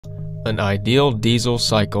An ideal diesel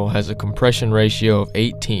cycle has a compression ratio of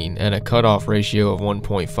 18 and a cutoff ratio of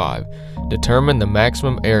 1.5. Determine the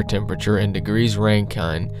maximum air temperature in degrees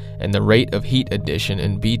Rankine and the rate of heat addition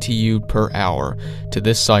in BTU per hour to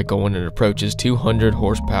this cycle when it approaches 200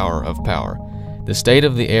 horsepower of power. The state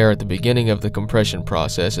of the air at the beginning of the compression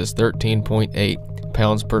process is 13.8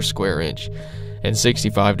 pounds per square inch and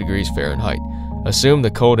 65 degrees Fahrenheit. Assume the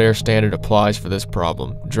cold air standard applies for this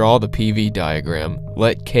problem. Draw the PV diagram.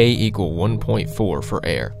 Let K equal 1.4 for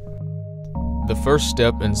air. The first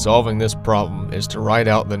step in solving this problem is to write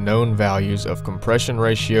out the known values of compression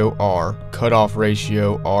ratio R, cutoff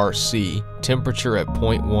ratio RC, temperature at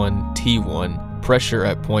point 1 T1, pressure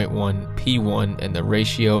at point 1 P1, and the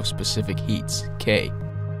ratio of specific heats K.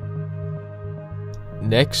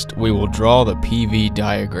 Next, we will draw the PV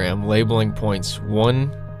diagram labeling points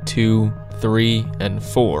 1, 2, 3, and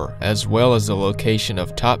 4, as well as the location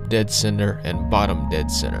of top dead center and bottom dead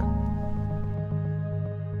center.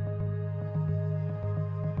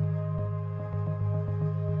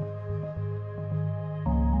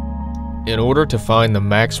 In order to find the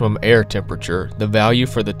maximum air temperature, the value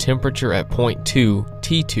for the temperature at point 2,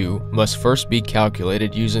 T2, must first be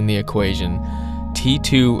calculated using the equation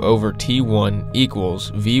T2 over T1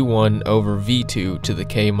 equals V1 over V2 to the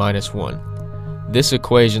K minus 1. This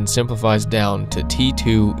equation simplifies down to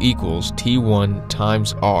T2 equals T1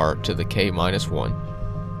 times R to the K minus 1.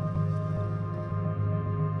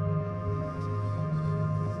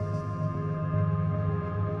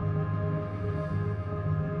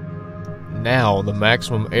 Now the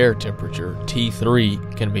maximum air temperature,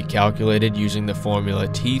 T3, can be calculated using the formula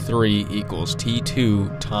T3 equals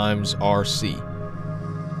T2 times RC.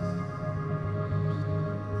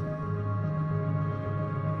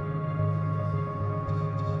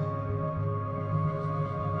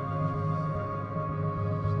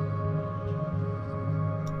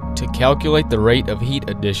 To calculate the rate of heat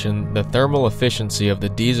addition, the thermal efficiency of the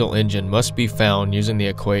diesel engine must be found using the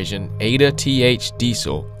equation eta TH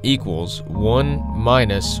diesel equals 1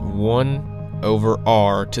 minus 1 over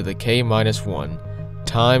R to the K minus 1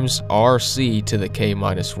 times RC to the K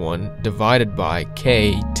minus 1 divided by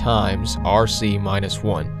K times RC minus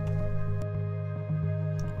 1.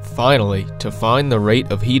 Finally, to find the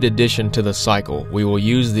rate of heat addition to the cycle, we will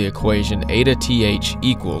use the equation eta TH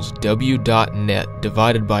equals W dot net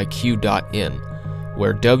divided by Q dot N,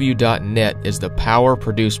 where W dot net is the power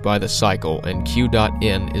produced by the cycle and Q dot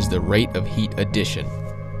N is the rate of heat addition.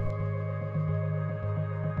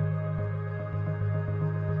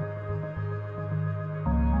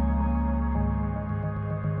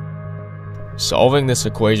 Solving this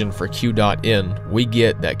equation for Q dot N, we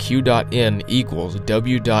get that Q dot N equals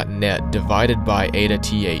W dot net divided by eta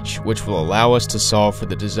TH, which will allow us to solve for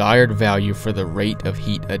the desired value for the rate of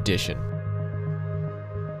heat addition.